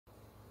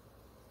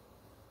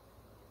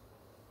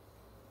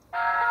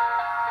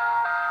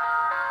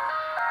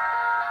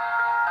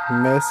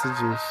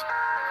messages.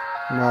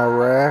 My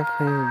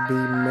rapping be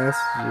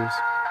messages.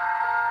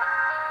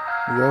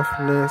 Your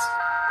Faness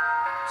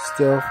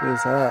stuff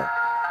is hot.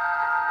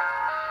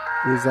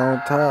 It's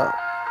on top.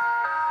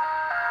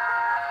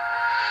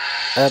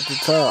 At the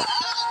top.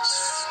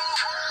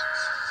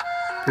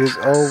 It's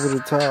over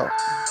the top.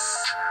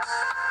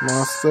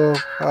 My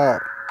stuff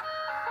hot.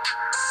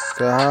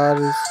 The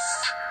hottest.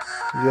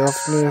 Your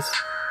Faness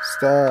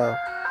style.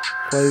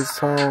 Play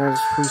songs,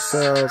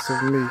 freestyles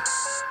of me.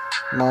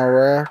 My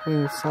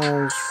rapping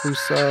songs,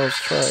 freestyles,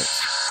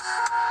 tracks.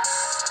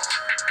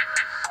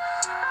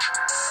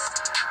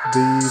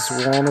 These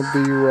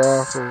wannabe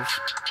rappers,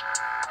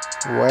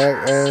 whack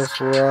ass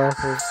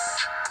rappers.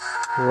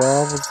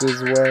 Rappers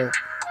is whack.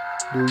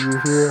 Do you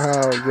hear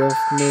how your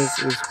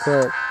Faness is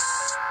cracked?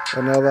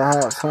 Another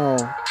hot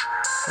song,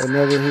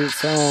 another hit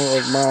song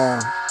of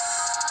mine.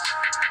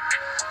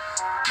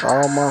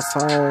 All my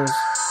songs,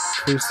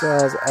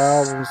 freestyles,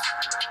 albums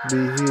be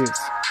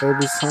hits.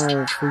 Every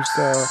song,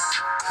 freestyles,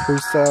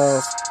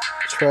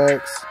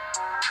 tracks,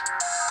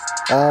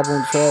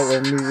 album track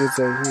of me is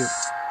a hit.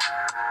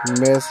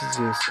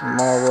 Messages,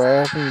 my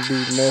rapping be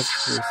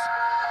messages.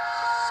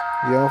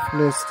 Your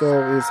Faness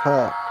stuff is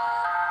hot.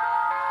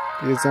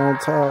 It's on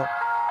top,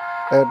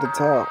 at the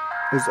top,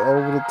 it's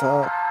over the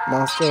top.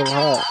 My stuff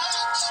hot.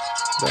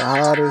 The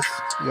hottest,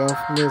 Your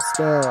Faness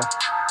style.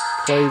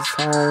 Play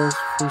songs,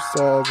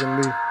 freestyles of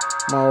me.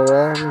 My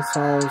rapping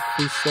songs,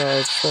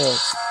 freestyles,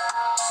 tracks.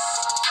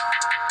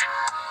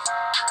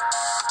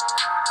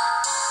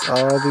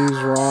 All these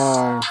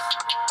rhymes,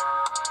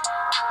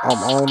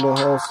 I'm on the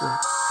hustle.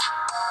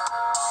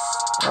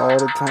 All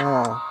the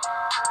time,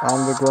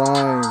 I'm the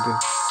grind.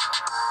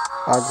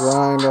 I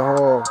grind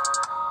hard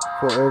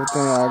for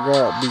everything I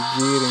got, be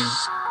getting.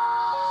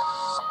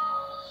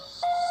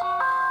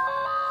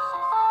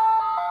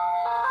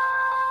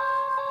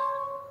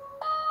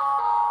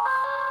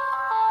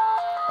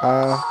 I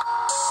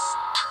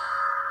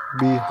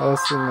be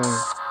hustling,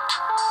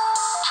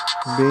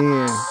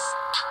 being.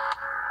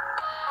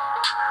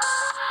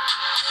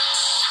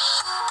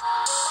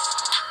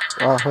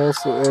 I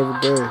hustle every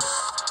day.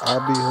 I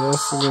be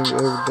hustling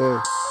every day.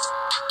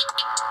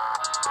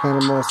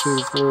 Panama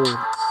City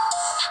Forward.